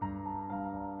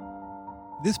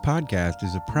This podcast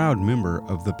is a proud member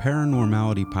of the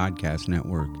Paranormality Podcast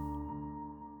Network.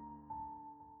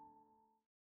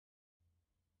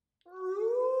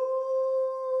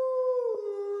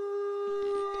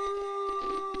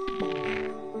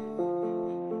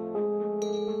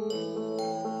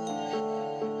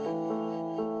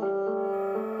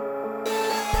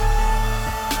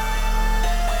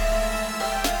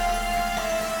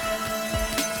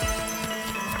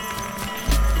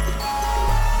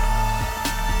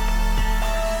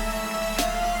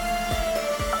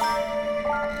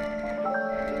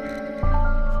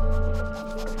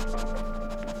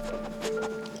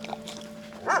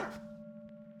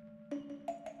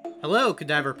 Hello,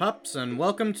 Cadaver Pups, and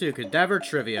welcome to Cadaver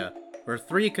Trivia, where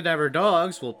three cadaver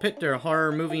dogs will pit their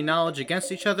horror movie knowledge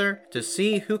against each other to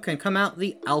see who can come out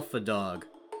the alpha dog.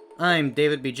 I'm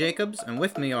David B. Jacobs, and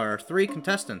with me are our three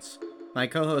contestants, my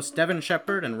co-hosts Devin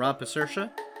Shepard and Rob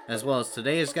Pasertia, as well as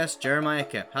today's guest Jeremiah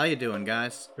Kipp. How you doing,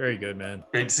 guys? Very good, man.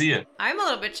 Great to see you. I'm a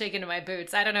little bit shaken in my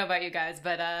boots. I don't know about you guys,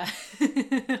 but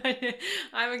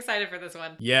I'm excited for this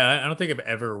one. Yeah, I don't think I've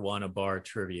ever won a bar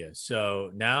trivia.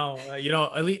 So now,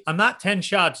 at least I'm not 10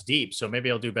 shots deep, so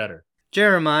maybe I'll do better.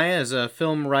 Jeremiah is a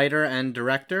film writer and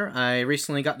director. I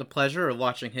recently got the pleasure of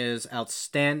watching his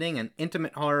outstanding and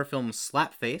intimate horror film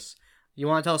Slapface. You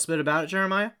want to tell us a bit about it,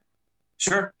 Jeremiah?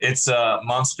 Sure. It's a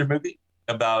monster movie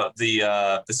about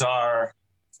the bizarre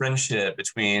friendship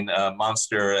between a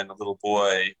monster and a little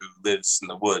boy who lives in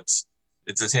the woods.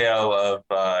 It's a tale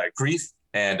of grief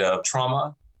and of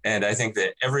trauma. And I think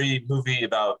that every movie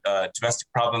about domestic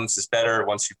problems is better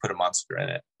once you put a monster in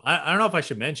it. I don't know if I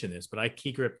should mention this, but I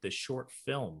key gripped the short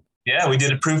film. Yeah, we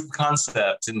did a proof of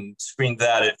concept and screened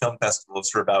that at film festivals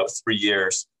for about 3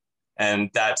 years.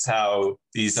 And that's how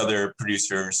these other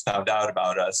producers found out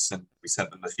about us. And we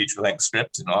sent them the feature-length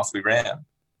script and off we ran.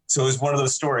 So it was one of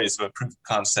those stories of a proof of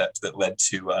concept that led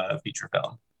to a feature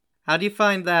film. How do you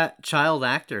find that child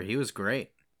actor? He was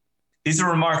great. He's a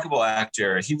remarkable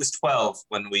actor. He was 12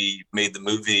 when we made the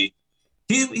movie.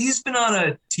 He's been on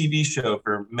a TV show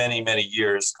for many, many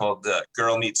years called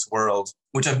Girl Meets World,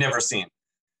 which I've never seen.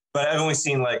 But I've only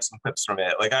seen like some clips from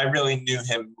it. Like I really knew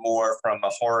him more from a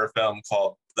horror film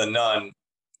called The Nun,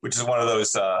 which is one of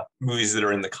those movies that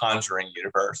are in the Conjuring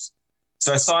universe.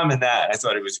 So I saw him in that. I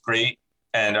thought it was great.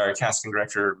 And our casting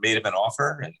director made him an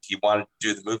offer and he wanted to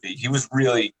do the movie. He was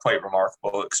really quite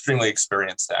remarkable, extremely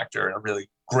experienced actor and a really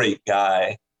great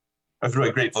guy. I was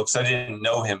really grateful because I didn't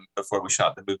know him before we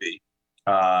shot the movie.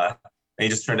 And he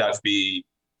just turned out to be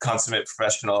consummate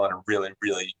professional and a really,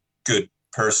 really good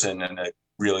person and a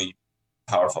really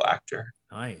powerful actor.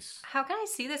 Nice. How can I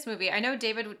see this movie? I know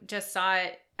David just saw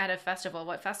it at a festival.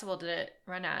 What festival did it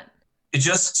run at? It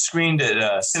just screened at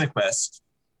Cinequest.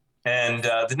 And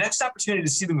the next opportunity to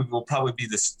see the movie will probably be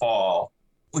this fall.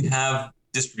 We have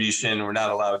distribution. We're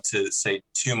not allowed to say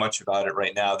too much about it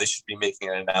right now. They should be making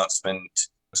an announcement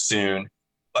soon.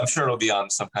 I'm sure it'll be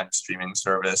on some kind of streaming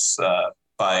service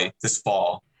by this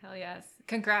fall. Hell yes.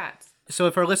 Congrats. So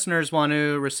if our listeners want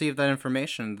to receive that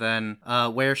information, then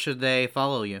where should they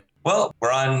follow you? Well,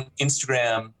 we're on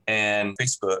Instagram and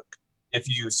Facebook. If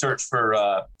you search for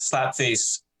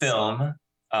Slapface Film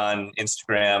on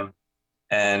Instagram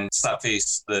and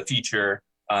Slapface the feature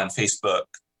on Facebook,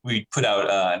 we put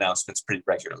out announcements pretty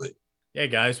regularly. Yeah,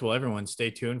 guys. Well, everyone stay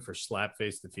tuned for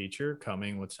Slapface the feature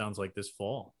coming what sounds like this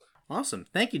fall. Awesome.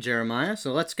 Thank you, Jeremiah.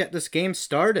 So let's get this game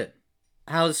started.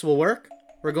 How this will work?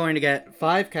 We're going to get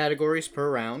 5 categories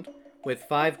per round, with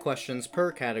 5 questions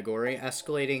per category,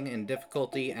 escalating in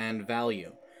difficulty and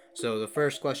value. So the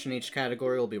first question in each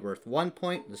category will be worth 1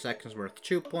 point, the second is worth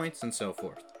 2 points, and so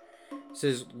forth. This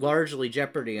is largely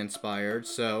Jeopardy inspired,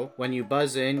 so when you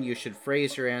buzz in, you should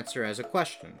phrase your answer as a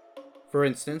question. For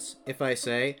instance, if I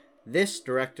say, "This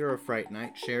director of Fright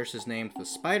Night shares his name with the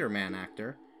Spider-Man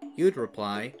actor," you'd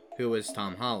reply, "Who is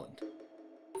Tom Holland?"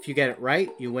 If you get it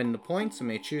right, you win the points and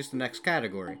may choose the next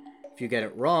category. If you get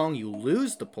it wrong, you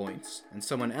lose the points, and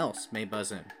someone else may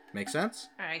buzz in. Make sense?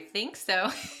 I think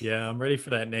so. Yeah, I'm ready for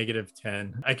that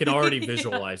 -10. I can already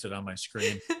visualize it on my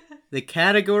screen. The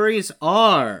categories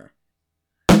are: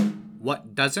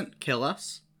 What Doesn't Kill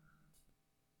Us,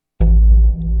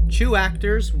 2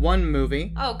 Actors, 1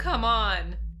 Movie. Oh, come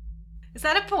on. Is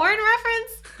that a porn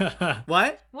reference?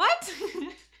 What? What?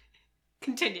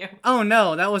 Continue. Oh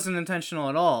no, that wasn't intentional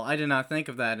at all. I did not think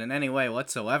of that in any way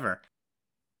whatsoever.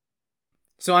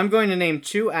 So I'm going to name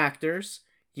 2 actors.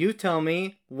 You tell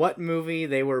me what movie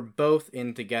they were both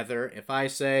in together. If I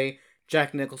say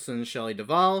Jack Nicholson and Shelley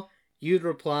Duvall, you'd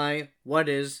reply, "What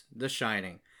is The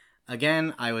Shining?"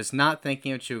 Again, I was not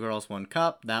thinking of Two Girls, One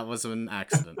Cup. That was an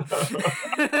accident.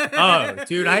 Oh,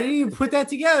 dude, I didn't even put that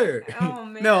together. Oh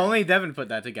man. No, only Devin put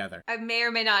that together. I may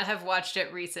or may not have watched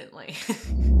it recently.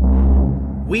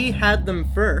 We had them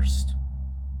first.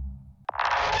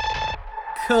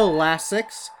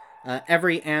 Classics.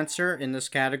 Every answer in this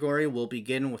category will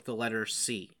begin with the letter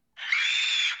C.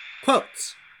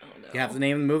 Quotes. Oh, no. You have the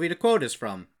name of the movie the quote is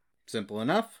from. Simple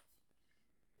enough.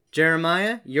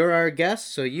 Jeremiah, you're our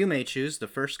guest, so you may choose the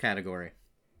first category.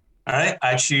 All right,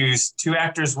 I choose 2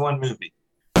 actors, 1 movie.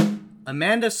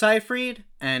 Amanda Seyfried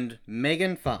and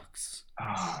Megan Fox.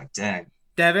 Oh, dang.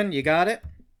 Devin, you got it?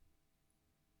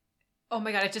 Oh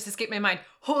my god, it just escaped my mind.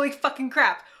 Holy fucking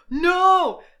crap.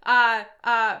 No! Nope.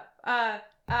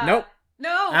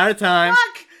 No! Out of time.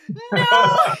 Fuck! No!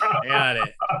 Got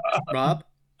it. Rob?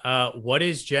 What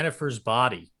is Jennifer's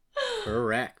body?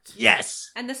 Correct.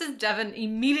 Yes. And this is Devin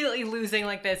immediately losing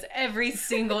like this every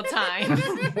single time.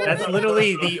 That's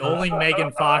literally the only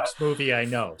Megan Fox movie I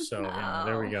know. So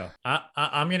there we go.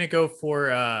 I'm gonna go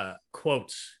for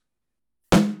quotes.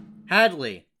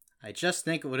 Hadley, I just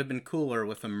think it would have been cooler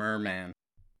with a merman.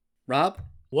 Rob?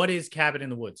 What is Cabin in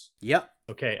the Woods? Yep.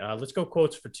 Okay, let's go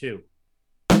quotes for 2.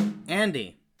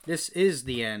 Andy, this is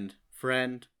the end,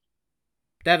 friend.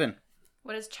 Devin,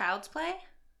 What is Child's Play?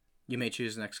 you may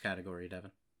choose the next category,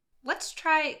 Devin. Let's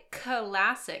try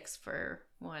classics for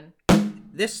 1.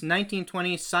 This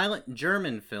 1920 silent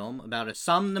German film about a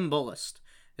somnambulist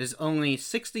is only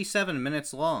 67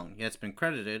 minutes long, yet it's been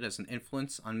credited as an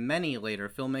influence on many later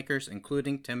filmmakers,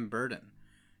 including Tim Burton.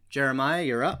 Jeremiah,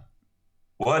 you're up.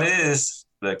 What is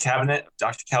The Cabinet of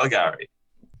Dr. Caligari?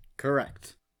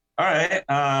 Correct. All right,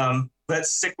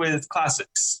 let's stick with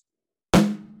classics.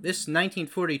 This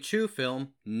 1942 film,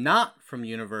 not from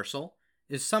Universal,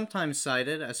 is sometimes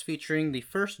cited as featuring the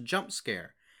first jump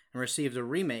scare and received a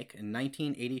remake in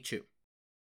 1982.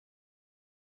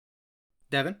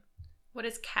 Devin? What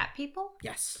is Cat People?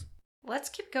 Yes. Let's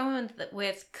keep going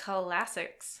with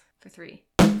classics for 3.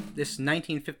 This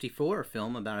 1954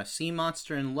 film about a sea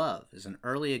monster in love is an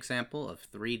early example of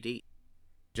 3D.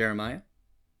 Jeremiah?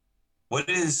 What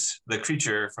is The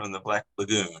Creature from the Black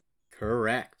Lagoon?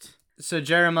 Correct. So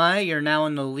Jeremiah, you're now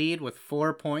in the lead with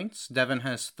 4 points. Devin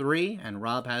has 3 and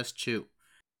Rob has 2.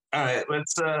 All right,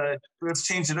 let's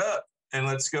change it up and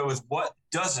let's go with what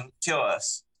doesn't kill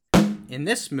us. In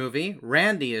this movie,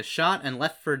 Randy is shot and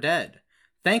left for dead.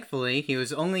 Thankfully, he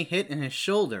was only hit in his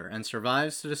shoulder and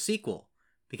survives to the sequel.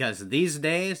 Because these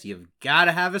days, you've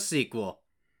gotta have a sequel.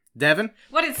 Devin?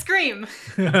 What is Scream?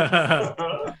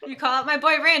 You call out my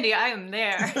boy Randy, I am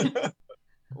there.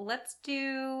 Let's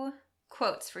do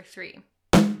quotes for 3.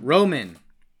 Roman.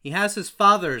 He has his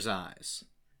father's eyes.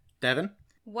 Devin?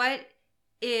 What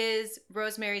is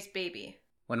Rosemary's Baby?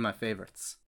 One of my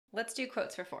favorites. Let's do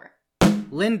quotes for 4.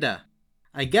 Linda.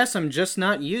 I guess I'm just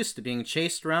not used to being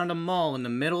chased around a mall in the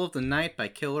middle of the night by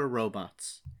killer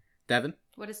robots. Devin?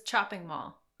 What is Chopping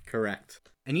Mall? Correct.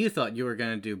 And you thought you were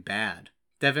going to do bad.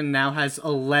 Devin now has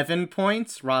 11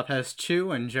 points, Rob has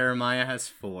 2, and Jeremiah has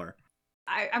 4.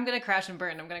 I'm gonna crash and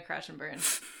burn.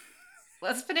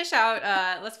 Let's finish out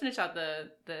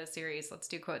the series. Let's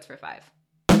do quotes for 5.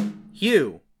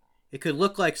 Hugh. It could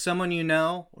look like someone you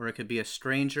know, or it could be a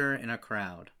stranger in a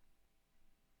crowd.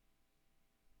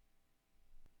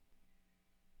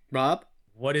 Rob?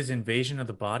 What is Invasion of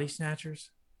the Body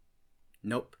Snatchers?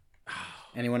 Nope.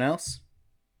 Anyone else?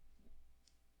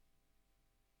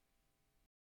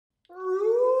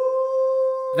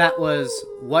 That was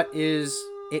What Is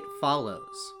It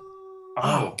Follows.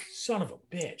 Oh, son of a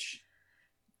bitch.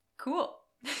 Cool.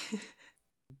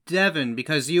 Devin,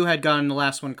 because you had gotten the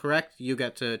last one correct, you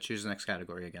get to choose the next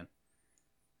category again.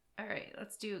 All right,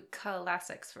 let's do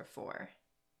classics for 4.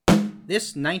 This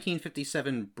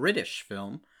 1957 British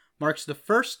film marks the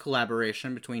first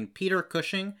collaboration between Peter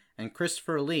Cushing and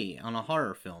Christopher Lee on a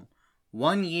horror film,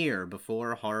 1 year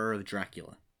before Horror of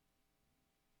Dracula.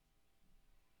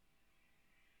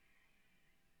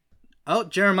 Oh,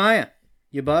 Jeremiah,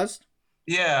 you buzzed?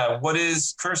 Yeah, what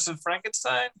is Curse of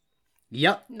Frankenstein?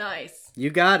 Yep, Nice.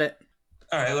 you got it.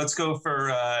 All right, let's go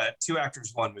for 2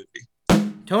 actors, 1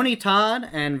 movie. Tony Todd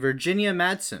and Virginia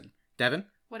Madsen. Devin?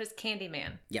 What is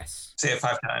Candyman? Yes. Say it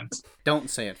 5 times.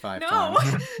 Don't say it 5 No,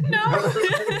 times. no.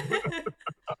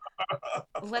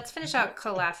 Let's finish out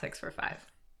classics for 5.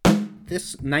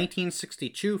 This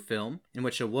 1962 film, in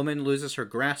which a woman loses her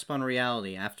grasp on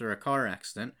reality after a car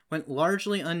accident, went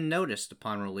largely unnoticed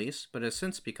upon release, but has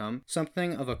since become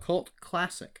something of a cult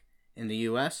classic. In the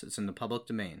US, it's in the public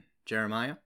domain.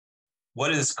 Jeremiah?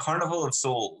 What is Carnival of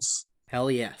Souls? Hell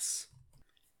yes.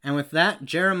 And with that,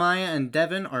 Jeremiah and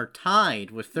Devin are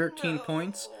tied with 13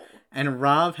 points, And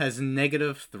Rob has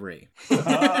 -3.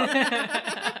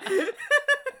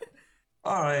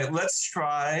 All right, let's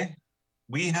try.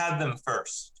 We Had Them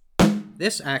First.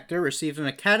 This actor received an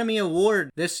Academy Award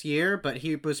this year, but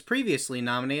he was previously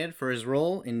nominated for his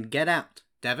role in Get Out.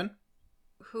 Devin?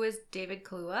 Who is David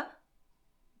Kaluuya?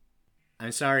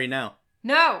 I'm sorry, no.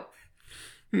 No!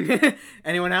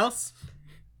 Anyone else?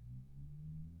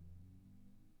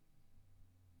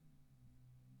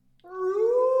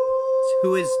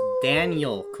 Who is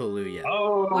Daniel Kaluuya?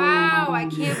 Oh. Wow, I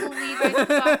can't believe I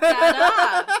fucked that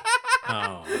up.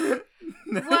 Oh.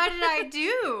 What did I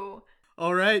do?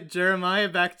 All right, Jeremiah,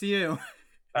 back to you.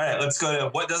 All right, let's go to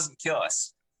What Doesn't Kill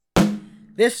Us.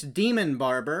 This demon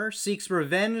barber seeks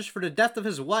revenge for the death of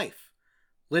his wife.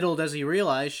 Little does he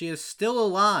realize she is still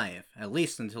alive, at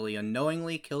least until he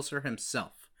unknowingly kills her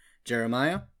himself.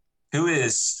 Jeremiah? Who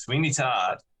is Sweeney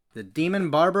Todd? The demon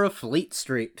barber of Fleet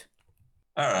Street.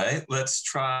 All right, let's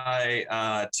try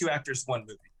 2 actors, 1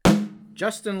 movie.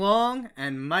 Justin Long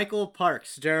and Michael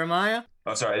Parks. Jeremiah?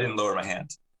 Oh, sorry, I didn't lower my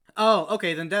hand. Oh,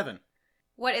 okay, then Devin.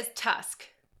 What is Tusk?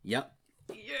 Yep.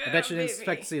 Yeah, I bet you didn't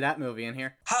expect to see that movie in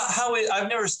here. I've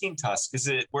never seen Tusk. Is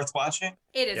it worth watching?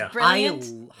 It is Yeah. brilliant. I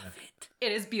love it.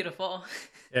 It is beautiful.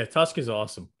 Yeah, Tusk is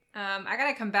awesome. I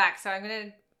gotta come back, so I'm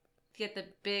gonna get the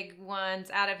big ones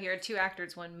out of here. 2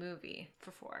 actors, 1 movie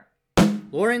for 4.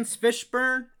 Lawrence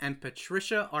Fishburne and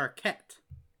Patricia Arquette.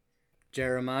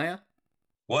 Jeremiah?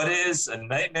 What is A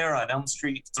Nightmare on Elm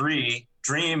Street 3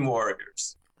 Dream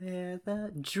Warriors? They're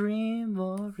the Dream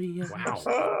Warriors.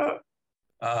 Wow.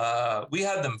 We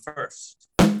Had Them First.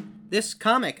 This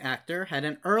comic actor had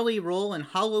an early role in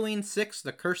Halloween 6: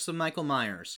 The Curse of Michael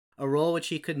Myers, a role which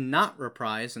he could not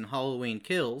reprise in Halloween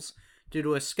Kills due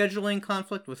to a scheduling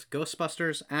conflict with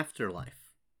Ghostbusters Afterlife.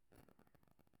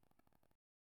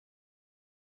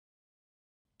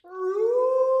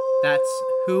 That's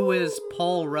Who is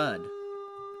Paul Rudd.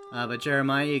 But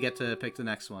Jeremiah, you get to pick the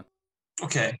next one.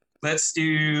 Okay, let's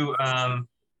do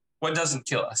What Doesn't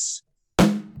Kill Us.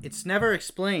 It's never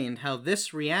explained how this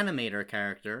Reanimator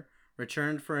character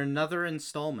returned for another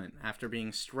installment after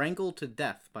being strangled to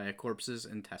death by a corpse's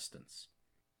intestines.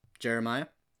 Jeremiah?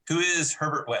 Who is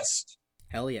Herbert West?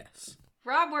 Hell yes.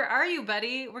 Rob, where are you,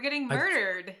 buddy? We're getting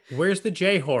murdered. Where's the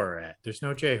J horror at? There's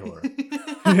no J horror.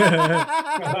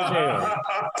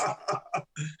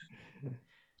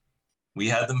 We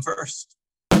Had Them First.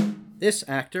 This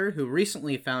actor, who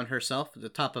recently found herself at the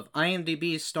top of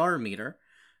IMDb's star meter,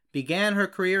 began her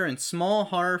career in small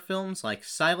horror films like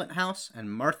Silent House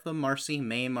and Martha Marcy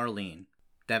May Marlene.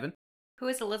 Devin? Who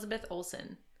is Elizabeth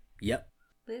Olsen? Yep.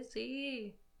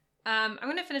 Lizzie. I'm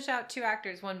gonna finish out 2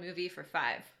 actors, 1 movie for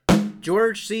 5.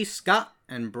 George C. Scott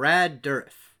and Brad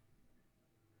Dourif.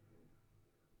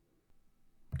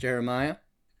 Jeremiah?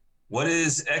 What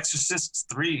is Exorcist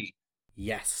 3?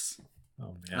 Yes.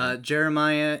 Oh, man.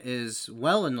 Jeremiah is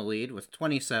well in the lead with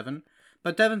 27,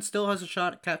 but Devin still has a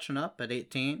shot at catching up at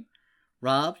 18.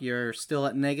 Rob, you're still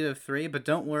at -3, but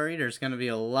don't worry, there's going to be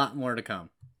a lot more to come.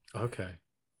 Okay.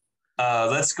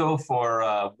 Let's go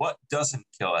for What Doesn't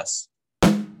Kill Us.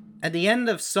 At the end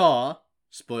of Saw,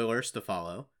 spoilers to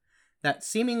follow, that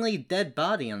seemingly dead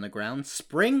body on the ground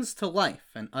springs to life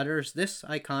and utters this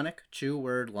iconic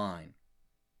 2-word line.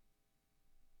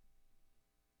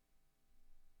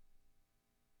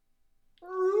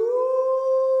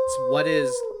 It's what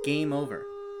is game over.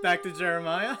 Back to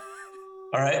Jeremiah.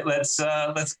 All right, let's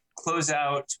close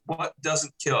out What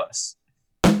Doesn't Kill Us.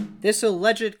 This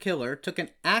alleged killer took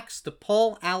an axe to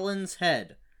Paul Allen's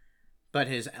head, but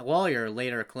his lawyer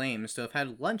later claims to have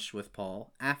had lunch with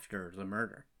Paul after the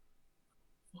murder.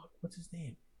 What's his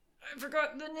name? I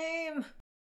forgot the name.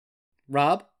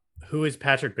 Rob? Who is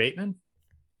Patrick Bateman?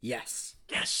 Yes.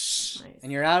 Yes. Nice.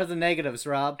 And you're out of the negatives,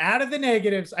 Rob. Out of the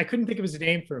negatives. I couldn't think of his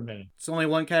name for a minute. It's only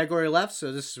one category left,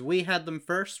 so this is We Had Them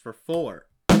First for 4.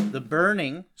 The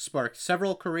Burning sparked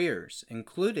several careers,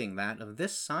 including that of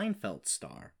this Seinfeld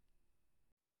star.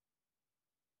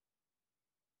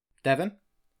 Devin?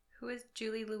 Who is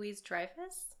Julie Louise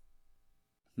Dreyfus?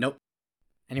 Nope.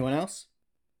 Anyone else?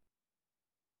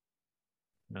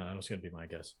 No, that was going to be my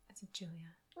guess. It's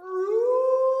Julia.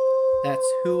 That's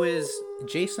Who is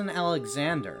Jason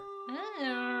Alexander.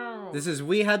 Oh. This is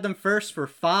We Had Them First for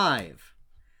 5.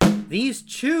 These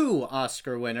 2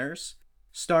 Oscar winners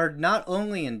starred not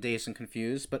only in Dazed and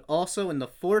Confused, but also in the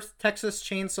 4th Texas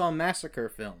Chainsaw Massacre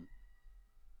film.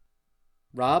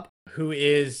 Rob? Who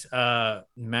is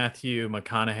Matthew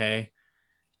McConaughey?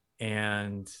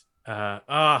 And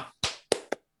I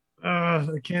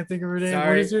can't think of her name. What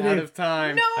Sorry, is her out name? of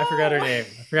time. No! I forgot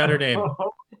her name.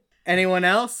 Anyone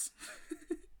else?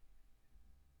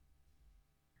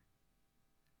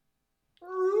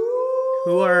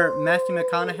 who are Matthew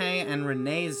McConaughey and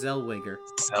Renee Zellweger.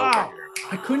 Oh,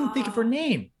 I couldn't think of her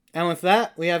name. And with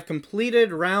that, we have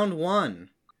completed round 1.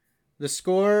 The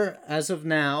score as of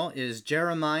now is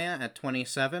Jeremiah at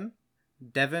 27,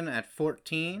 Devin at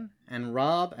 14, and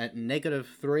Rob at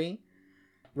 -3.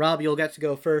 Rob, you'll get to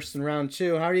go first in round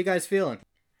 2. How are you guys feeling?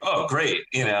 Oh, great.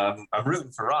 I'm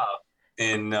rooting for Rob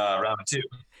in round 2.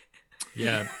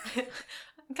 Yeah,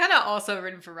 I'm kind of also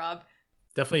rooting for Rob.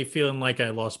 definitely feeling like I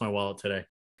lost my wallet today.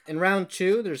 In round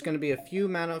 2, there's going to be a few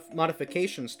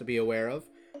modifications to be aware of.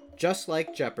 Just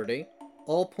like Jeopardy,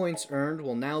 all points earned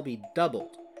will now be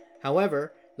doubled.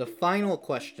 However, the final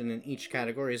question in each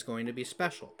category is going to be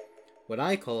special, what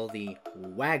I call the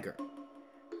Wagger.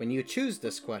 When you choose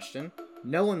this question,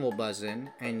 no one will buzz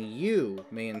in, and you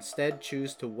may instead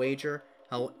choose to wager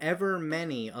however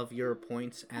many of your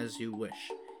points as you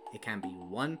wish. It can be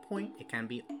 1 point, it can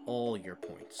be all your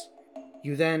points.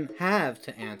 You then have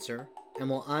to answer, and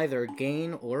will either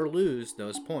gain or lose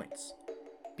those points.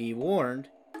 Be warned,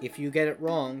 if you get it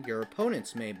wrong, your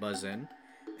opponents may buzz in,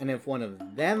 and if one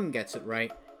of them gets it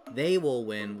right, they will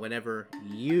win whatever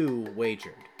you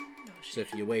wagered. So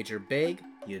if you wager big,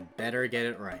 you'd better get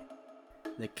it right.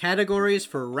 The categories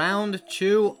for round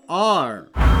 2 are...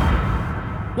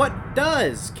 What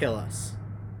does kill us?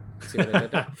 See what I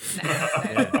did there?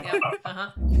 Yep.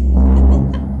 Uh-huh.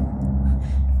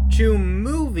 2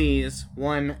 movies,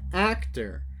 1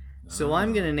 actor. So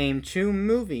I'm going to name 2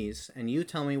 movies, and you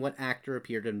tell me what actor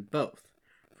appeared in both.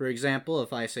 For example,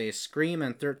 if I say Scream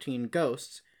and 13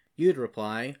 Ghosts, you'd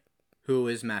reply, who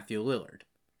is Matthew Lillard?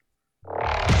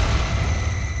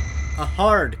 A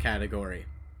hard category.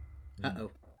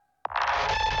 Uh-oh.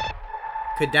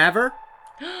 Cadaver?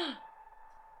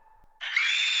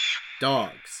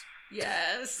 Dogs.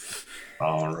 Yes.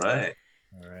 All right.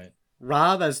 All right.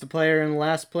 Rob, as the player in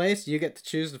last place, you get to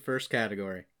choose the first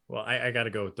category. Well, I got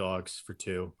to go with dogs for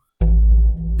 2.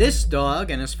 This dog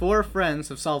and his 4 friends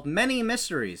have solved many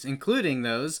mysteries, including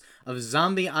those of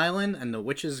Zombie Island and the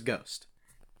Witch's Ghost.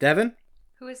 Devin?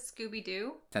 Who is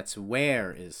Scooby-Doo? That's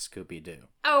Where is Scooby-Doo.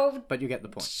 Oh, But you get the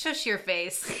point. shush your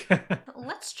face.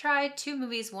 Let's try 2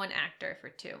 movies, 1 actor for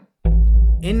 2.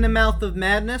 In the Mouth of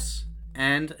Madness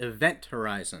and Event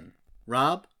Horizon.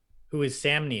 Rob? Who is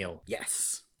Sam Neill?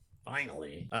 Yes.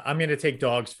 Finally. I'm going to take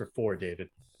dogs for 4, David.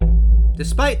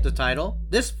 Despite the title,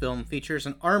 this film features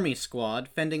an army squad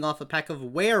fending off a pack of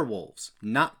werewolves,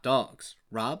 not dogs.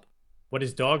 Rob? What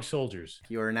is Dog Soldiers?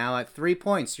 You are now at 3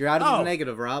 points. You're out of the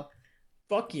negative, Rob.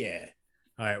 Fuck yeah.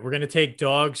 All right, we're going to take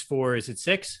dogs for, is it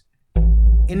 6?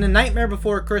 In The Nightmare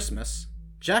Before Christmas,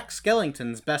 Jack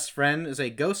Skellington's best friend is a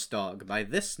ghost dog by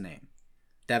this name.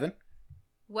 Devin?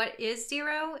 What is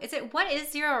 0? Is it what is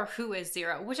 0 or who is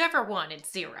 0? Whichever one, it's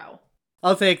 0.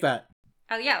 I'll take that.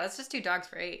 Oh yeah, let's just do dogs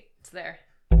for 8. It's there.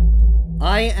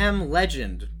 I Am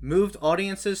Legend moved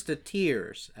audiences to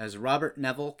tears as Robert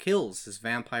Neville kills his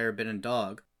vampire-bitten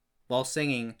dog while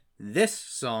singing this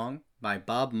song by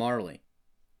Bob Marley.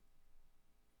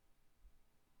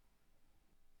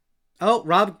 Oh,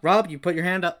 Rob, you put your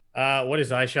hand up. What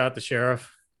is I Shot the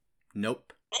Sheriff?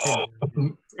 Nope.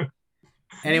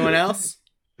 Anyone else?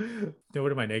 No,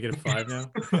 what am I, -5 now?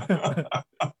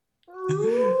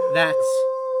 That's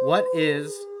What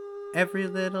Is Every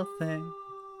Little Thing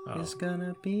Is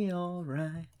Gonna Be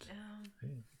Alright.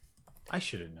 I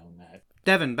should have known that.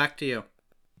 Devin, back to you.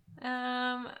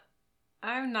 I'm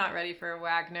not ready for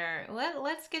Wagner.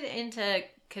 Let's get into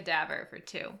Cadaver for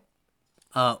 2.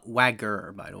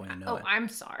 Wagger, by the way. Oh, I'm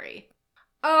sorry.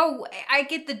 Oh, I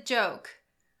get the joke.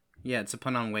 Yeah, it's a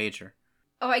pun on wager.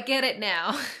 Oh, I get it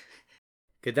now.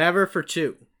 Cadaver for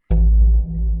 2.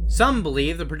 Some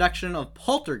believe the production of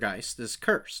Poltergeist is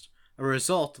cursed, a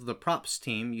result of the props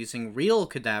team using real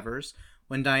cadavers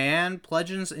when Diane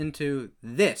plunges into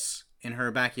this in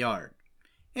her backyard.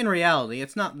 In reality,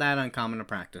 it's not that uncommon a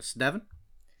practice. Devin?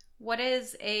 What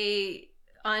is a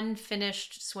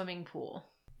unfinished swimming pool?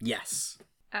 Yes.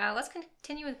 Let's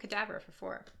continue with Cadaver for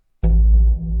 4.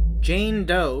 Jane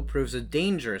Doe proves a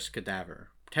dangerous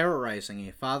cadaver, terrorizing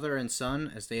a father and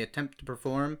son as they attempt to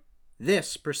perform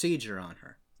this procedure on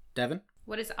her. Devin?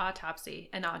 What is autopsy?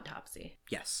 An autopsy.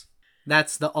 Yes.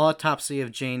 That's the autopsy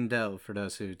of Jane Doe, for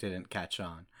those who didn't catch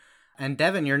on. And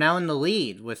Devin, you're now in the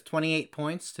lead with 28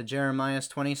 points to Jeremiah's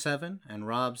 27 and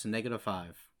Rob's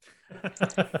 -5.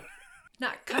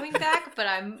 Not coming back, but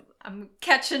I'm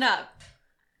catching up.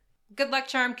 Good luck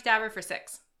charm, Cadaver for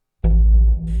 6.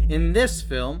 In this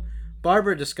film,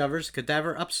 Barbara discovers a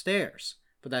cadaver upstairs,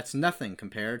 but that's nothing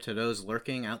compared to those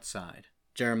lurking outside.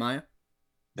 Jeremiah?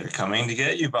 They're coming to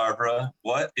get you, Barbara.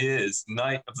 What is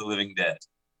Night of the Living Dead?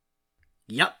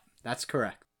 Yup, that's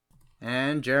correct.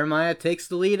 And Jeremiah takes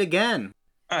the lead again.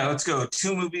 All right, let's go.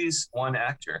 2 movies, 1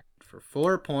 actor. For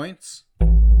 4 points.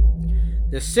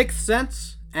 The Sixth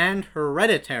Sense and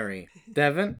Hereditary.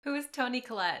 Devin? Who is Toni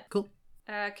Collette? Cool.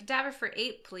 Cadaver for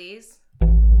 8, please.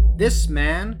 This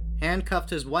man handcuffed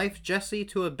his wife Jessie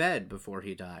to a bed before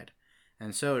he died,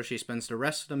 and so she spends the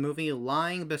rest of the movie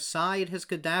lying beside his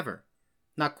cadaver.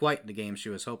 Not quite the game she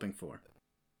was hoping for.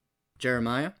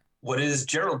 Jeremiah? What is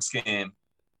Gerald's Game?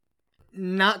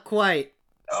 Not quite.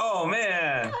 Oh,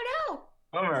 man. Oh no!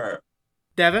 Bummer.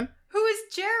 Devin? Who is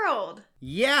Gerald?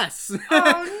 Yes!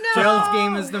 Oh no! Gerald's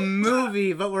Game is the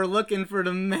movie, but we're looking for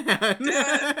the man.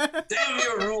 Damn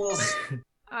your rules.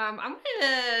 I'm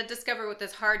gonna discover what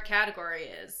this hard category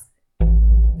is.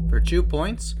 For 2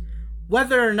 points,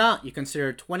 whether or not you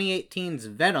consider 2018's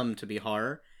Venom to be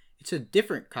horror, it's a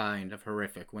different kind of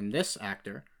horrific when this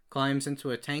actor climbs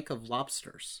into a tank of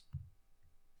lobsters.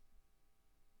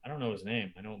 I don't know his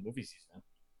name. I know what movies he's in.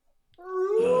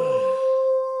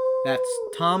 That's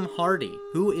Tom Hardy.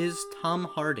 Who is Tom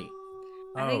Hardy?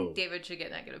 I think David should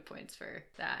get negative points for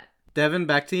that. Devin,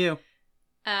 back to you.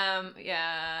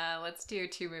 Yeah, let's do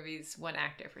 2 movies, 1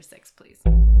 actor for 6, please.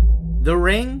 The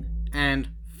Ring and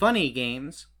Funny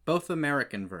Games, both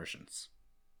American versions.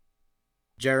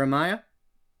 Jeremiah?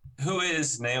 Who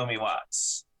is Naomi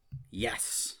Watts?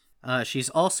 Yes. She's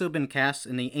also been cast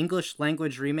in the English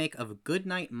language remake of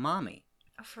Goodnight Mommy.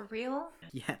 Oh, for real?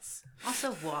 Yes.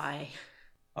 Also, why?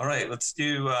 All right, let's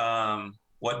do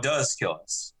What Does Kill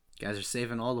Us? You guys are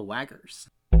saving all the waggers.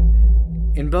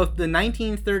 In both the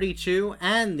 1932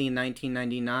 and the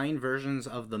 1999 versions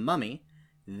of The Mummy,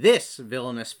 this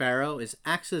villainous pharaoh is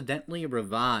accidentally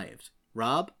revived.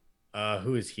 Rob?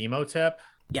 Who is Hemotep?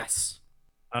 Yes.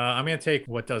 I'm going to take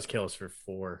What Does Kill Us for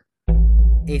 4.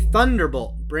 A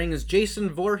thunderbolt brings Jason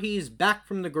Voorhees back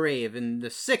from the grave in the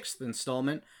 6th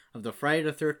installment of the Friday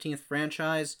the 13th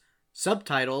franchise,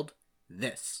 subtitled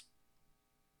This.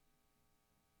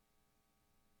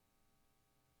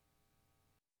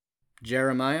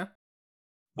 Jeremiah?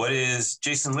 What is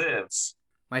Jason Lives?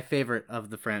 My favorite of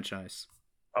the franchise.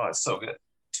 Oh, it's so good.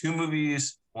 2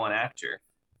 movies, 1 actor.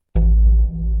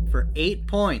 For 8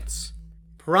 points,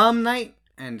 Prom Night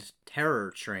and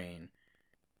Terror Train.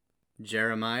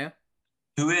 Jeremiah?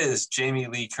 Who is Jamie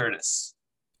Lee Curtis?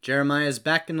 Jeremiah's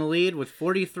back in the lead with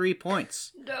 43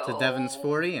 points No. to Devin's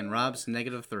 40 and Rob's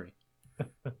negative 3.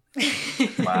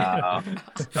 Wow. All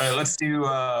right, let's do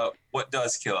What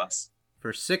Does Kill Us?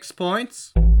 For 6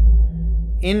 points,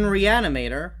 in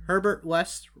Reanimator, Herbert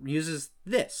West uses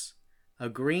this, a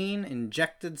green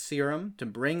injected serum to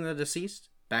bring the deceased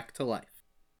back to life.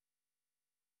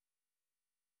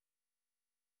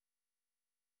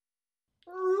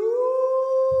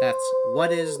 That's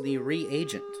What is the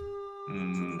Reagent?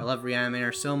 I love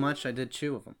Reanimator so much I did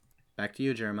 2 of them. Back to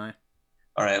you, Jeremiah.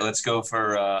 All right, let's go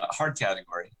for hard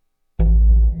category.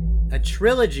 A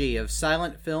trilogy of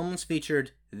silent films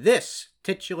featured this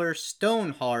titular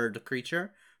stone-hard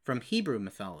creature from Hebrew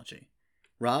mythology.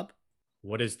 Rob?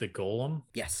 What is the Golem?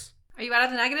 Yes. Are you out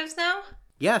of the negatives now?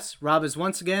 Yes, Rob is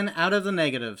once again out of the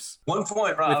negatives. 1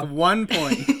 point, Rob. With 1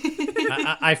 point.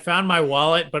 I found my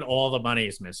wallet, but all the money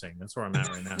is missing. That's where I'm at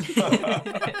right now.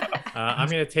 I'm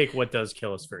going to take What Does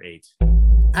Kill Us for 8.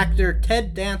 Actor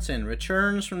Ted Danson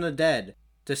returns from the dead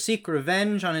to seek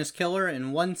revenge on his killer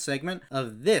in one segment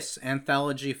of this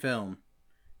anthology film.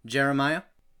 Jeremiah?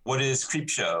 What is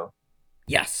Creepshow?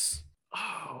 Yes.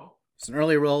 Oh. It's an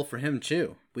early role for him,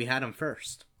 too. We had him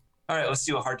first. All right, let's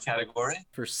do a hard category.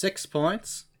 For 6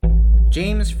 points,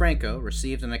 James Franco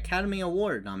received an Academy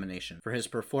Award nomination for his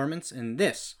performance in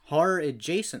this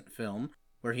horror-adjacent film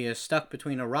where he is stuck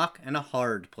between a rock and a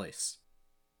hard place.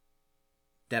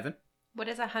 Devin? What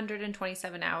is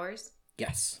 127 hours?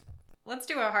 Yes. Let's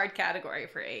do a hard category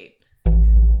for 8.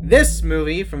 This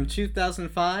movie from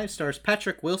 2005 stars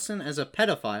Patrick Wilson as a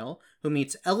pedophile who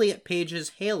meets Elliot Page's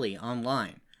Haley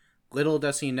online. Little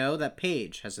does he know that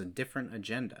Page has a different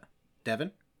agenda.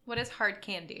 Devin? What is hard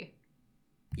candy?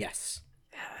 Yes.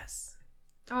 Yes.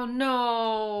 Oh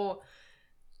no.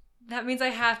 That means I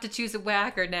have to choose a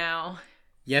whacker now.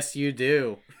 Yes, you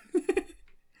do.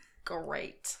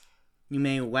 Great. You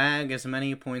may wag as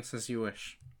many points as you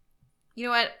wish. You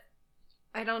know what?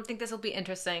 I don't think this will be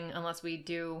interesting unless we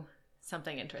do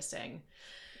something interesting.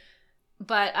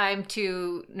 But I'm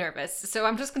too nervous, so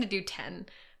I'm just going to do 10.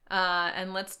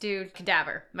 And let's do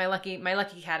cadaver, my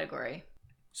lucky category.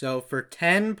 So for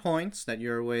 10 points that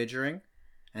you're wagering,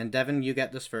 and Devin, you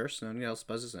get this first, nobody else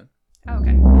buzzes in.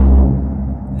 Okay.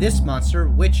 This monster,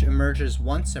 which emerges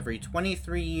once every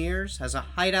 23 years, has a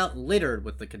hideout littered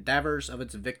with the cadavers of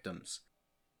its victims.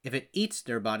 If it eats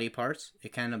their body parts,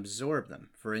 it can absorb them.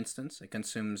 For instance, it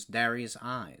consumes Dari's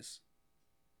eyes.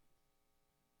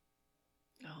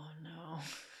 Oh no.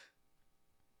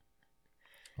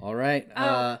 All right.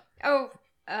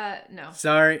 No.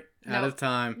 Sorry, out No. of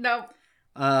time. No.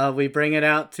 We bring it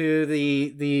out to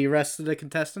the rest of the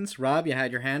contestants. Rob, you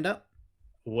had your hand up.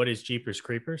 What is Jeepers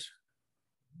Creepers?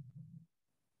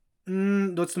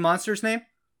 What's the monster's name?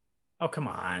 Oh, come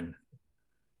on.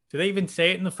 Do they even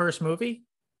say it in the first movie?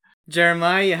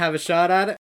 Jeremiah, you have a shot at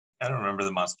it. I don't remember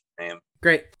the monster's name.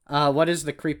 Great. What is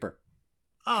the creeper?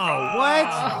 Oh,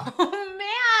 what? Oh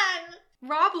man.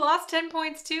 Rob lost 10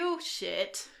 points too.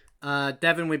 Shit.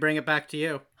 Devin, we bring it back to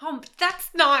you. Oh, that's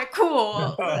not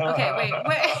cool. Okay,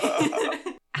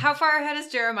 wait. How far ahead is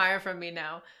Jeremiah from me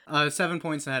now? 7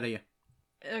 points ahead of you.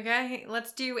 Okay,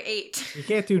 let's do 8. You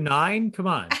can't do 9? Come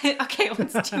on. Okay,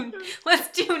 let's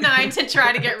do 9 to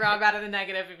try to get Rob out of the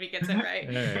negative if he gets it right.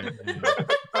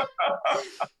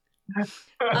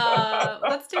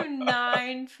 Let's do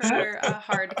 9 for a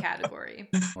hard category.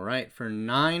 All right, for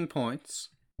 9 points.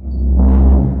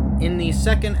 In the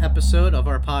second episode of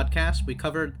our podcast, we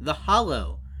covered The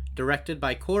Hollow, directed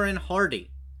by Corin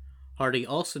Hardy. Hardy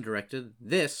also directed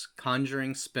this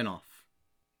Conjuring spin-off.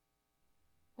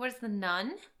 What is The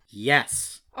Nun?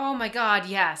 Yes. Oh my god,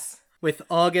 yes. With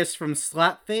August from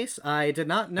Slapface, I did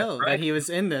not know That's right. that he was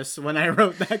in this when I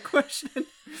wrote that question.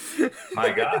 My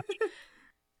God.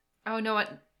 Oh no, I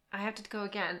have to go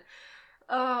again.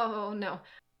 Oh no.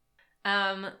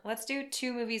 Let's do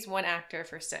 2 movies, 1 actor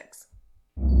for 6.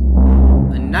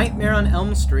 A Nightmare on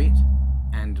Elm Street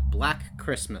and Black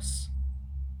Christmas.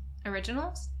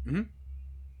 Originals? Mhm.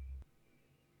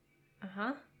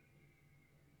 Uh-huh.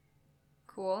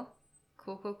 Cool.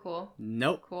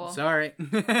 Nope. Cool. Sorry.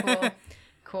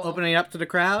 Cool. Opening up to the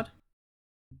crowd.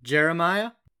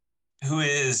 Jeremiah? Who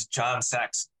is John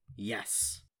Saxon?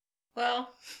 Yes.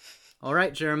 Well, All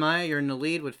right, Jeremiah, you're in the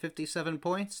lead with 57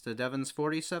 points to Devin's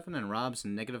 47 and Rob's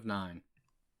 -9.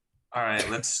 All right,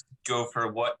 let's go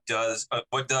for what does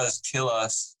kill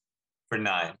us for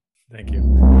 9. Thank you.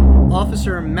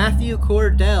 Officer Matthew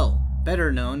Cordell,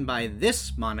 better known by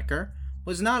this moniker,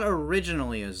 was not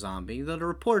originally a zombie, though the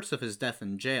reports of his death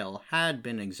in jail had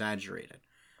been exaggerated.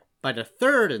 By the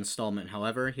third installment,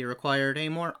 however, he required a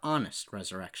more honest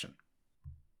resurrection.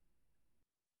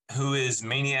 Who is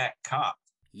Maniac Cop?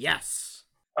 Yes.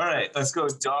 All right, let's go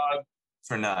dog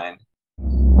for 9.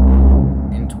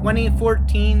 In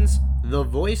 2014's The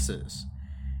Voices,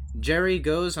 Jerry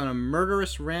goes on a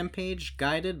murderous rampage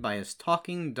guided by his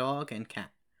talking dog and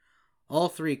cat. All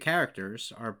 3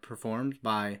 characters are performed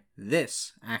by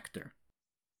this actor.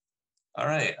 All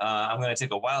right, I'm going to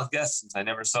take a wild guess since I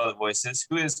never saw The Voices.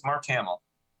 Who is Mark Hamill?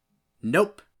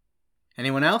 Nope.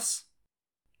 Anyone else?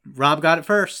 Rob got it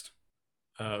first.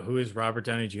 Who is Robert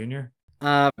Downey Jr.?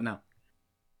 No.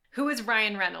 who is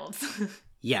Ryan Reynolds?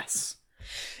 Yes.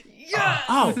 Yes!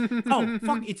 Oh,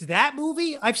 fuck, it's that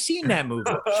movie? I've seen that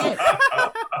movie. Shit.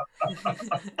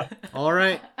 All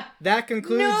right. That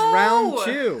concludes No! round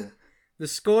 2. The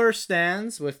score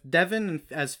stands with Devin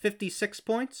as 56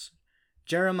 points,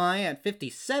 Jeremiah at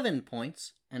 57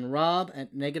 points, and Rob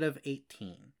at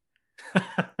 -18.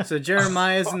 So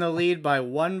Jeremiah's in the lead by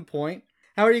 1 point.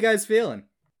 How are you guys feeling?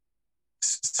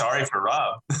 Sorry for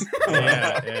Rob.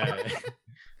 Yeah.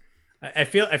 I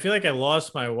feel like I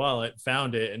lost my wallet,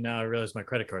 found it, and now I realize my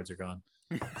credit cards are gone.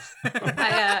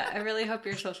 I really hope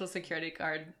your social security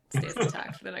card stays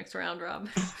intact for the next round, Rob.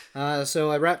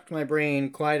 So I wrapped my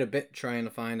brain quite a bit trying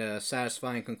to find a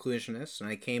satisfying conclusion to this, and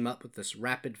I came up with this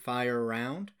rapid fire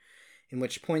round in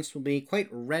which points will be quite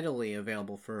readily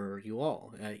available for you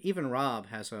all. Even Rob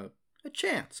has a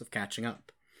chance of catching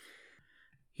up.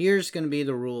 Here's going to be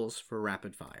the rules for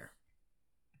rapid fire.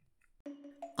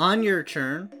 On your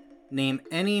turn, name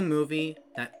any movie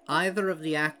that either of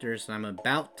the actors that I'm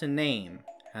about to name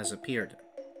has appeared in.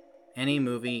 Any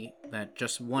movie that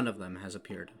just one of them has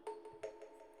appeared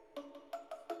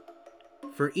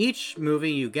in. For each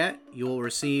movie you get, you will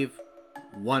receive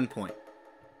 1 point.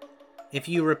 If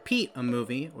you repeat a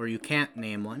movie or you can't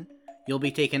name one, you'll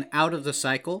be taken out of the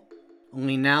cycle,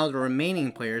 only now the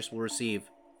remaining players will receive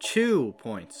 2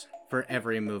 points for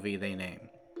every movie they name.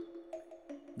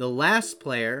 The last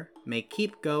player may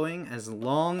keep going as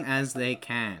long as they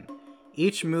can.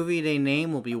 Each movie they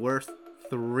name will be worth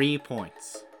 3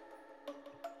 points.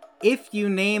 If you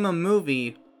name a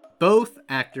movie both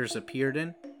actors appeared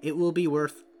in, it will be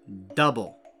worth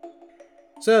double.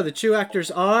 So the 2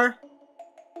 actors are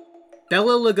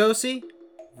Bela Lugosi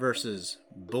versus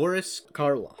Boris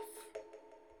Karloff.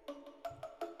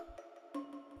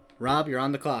 Rob, you're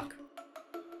on the clock.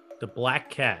 The Black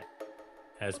Cat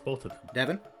has both of them.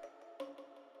 Devin?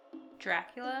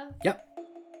 Dracula? Yep.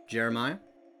 Jeremiah?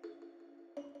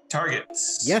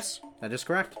 Targets. Yes, that is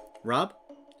correct. Rob?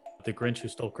 The Grinch Who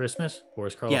Stole Christmas?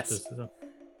 Boris Karloff. Yes.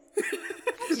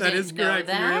 That is Didn't know correct.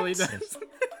 He really that. does.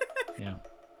 Yeah.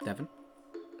 Devin?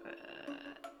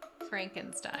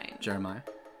 Frankenstein. Jeremiah?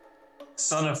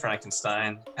 Son of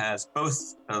Frankenstein has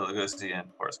both Bela Lugosi and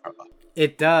Boris Karloff.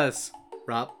 It does.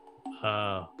 Rob?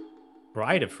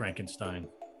 Bride of Frankenstein.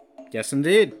 Yes,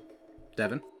 indeed.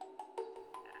 Devin?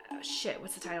 Oh, shit,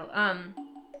 what's the title?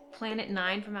 Planet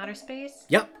 9 from Outer Space?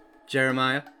 Yep.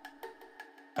 Jeremiah?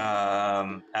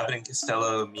 Abbott and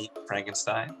Costello meet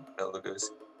Frankenstein. Bela Lugosi.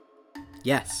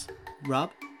 Yes.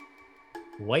 Rob?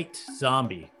 White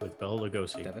Zombie with Bela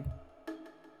Lugosi. Devin?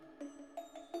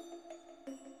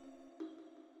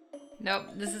 Nope,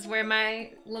 this is where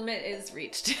my limit is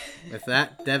reached. With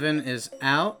that, Devin is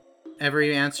out.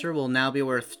 Every answer will now be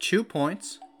worth 2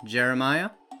 points.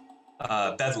 Jeremiah?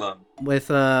 Bedlam. With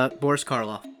Boris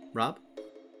Karloff. Rob?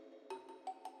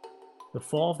 The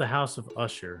Fall of the House of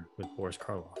Usher with Boris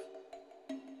Karloff.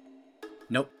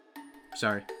 Nope.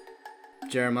 Sorry.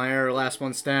 Jeremiah, our last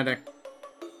one standing.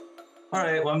 All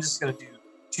right, well, I'm just going to do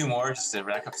 2 more just to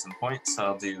rack up some points.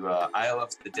 I'll do Isle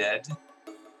of the Dead.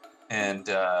 And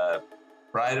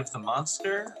Bride of the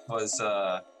Monster was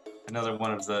another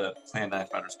one of the Plan 9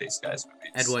 from Outer Space guys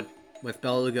movies. Ed Wood with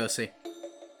Bela Lugosi.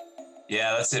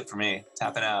 Yeah, that's it for me.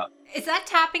 Tapping out. Is that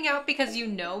tapping out because you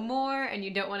know more and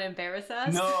you don't want to embarrass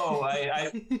us? No, I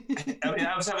mean,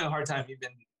 I was having a hard time even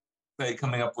like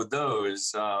coming up with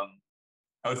those. I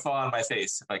would fall on my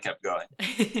face if I kept going.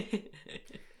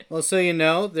 Well, so you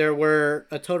know, there were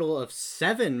a total of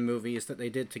 7 movies that they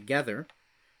did together.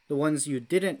 The ones you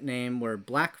didn't name were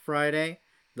Black Friday,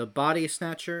 The Body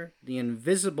Snatcher, The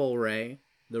Invisible Ray,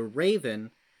 The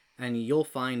Raven, and You'll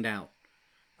Find Out.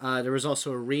 There was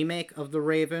also a remake of The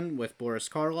Raven with Boris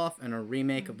Karloff and a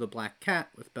remake of The Black Cat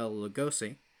with Bela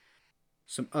Lugosi.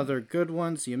 Some other good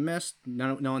ones you missed.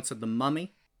 No one said The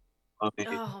Mummy.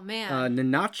 Oh, man.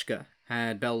 Ninotchka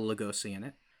had Bela Lugosi in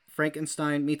it.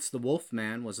 Frankenstein Meets the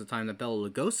Wolfman was the time that Bela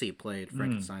Lugosi played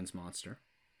Frankenstein's monster.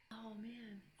 Oh,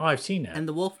 man. Oh, I've seen that. And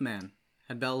the Wolfman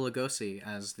had Bela Lugosi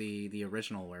as the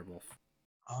original werewolf.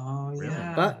 Oh, Really?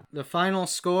 yeah. But the final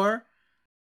score,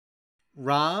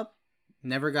 Rob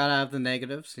never got out of the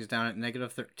negatives. He's down at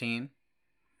negative 13.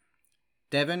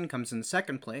 Devin comes in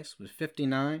second place with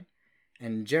 59.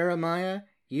 And Jeremiah,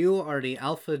 you are the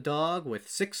alpha dog with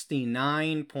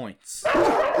 69 points.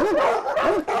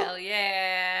 Hell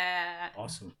yeah.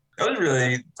 Awesome. That was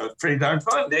really pretty darn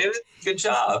fun, David. Good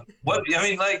job. What I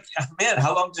mean, like, man,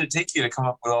 how long did it take you to come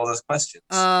up with all those questions?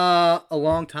 A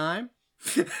long time.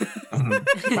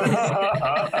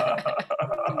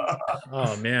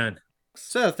 Oh, man.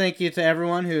 So thank you to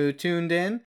everyone who tuned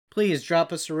in. Please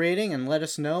drop us a rating and let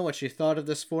us know what you thought of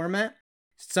this format.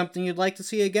 If it's something you'd like to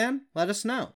see again, let us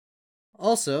know.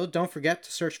 Also, don't forget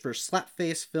to search for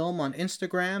Slapface Film on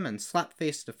Instagram and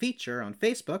Slapface the Feature on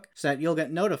Facebook so that you'll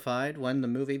get notified when the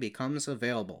movie becomes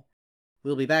available.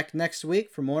 We'll be back next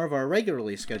week for more of our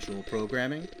regularly scheduled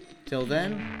programming. Till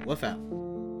then, woof out.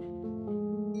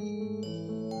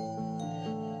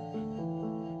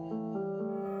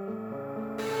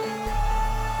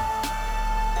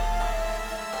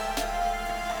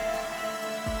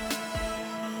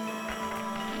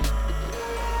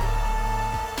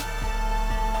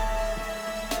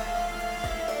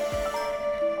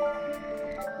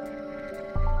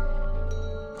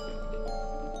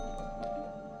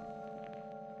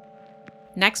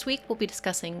 Next week, we'll be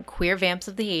discussing queer vamps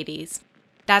of the 80s.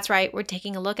 That's right, we're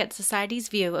taking a look at society's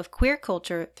view of queer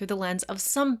culture through the lens of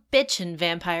some bitchin'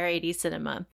 vampire 80s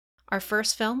cinema. Our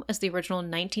first film is the original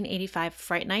 1985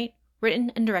 Fright Night,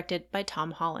 written and directed by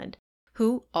Tom Holland,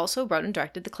 who also wrote and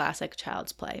directed the classic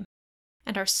Child's Play.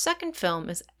 And our second film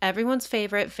is everyone's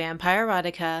favorite vampire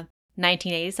erotica,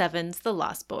 1987's The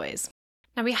Lost Boys.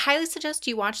 Now, we highly suggest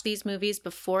you watch these movies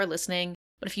before listening,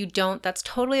 but if you don't, that's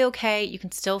totally okay. You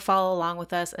can still follow along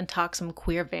with us and talk some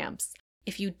queer vamps.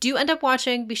 If you do end up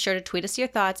watching, be sure to tweet us your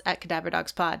thoughts at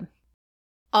CadaverDogsPod.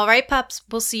 All right, pups,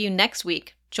 we'll see you next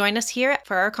week. Join us here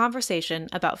for our conversation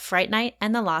about Fright Night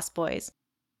and The Lost Boys.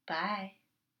 Bye.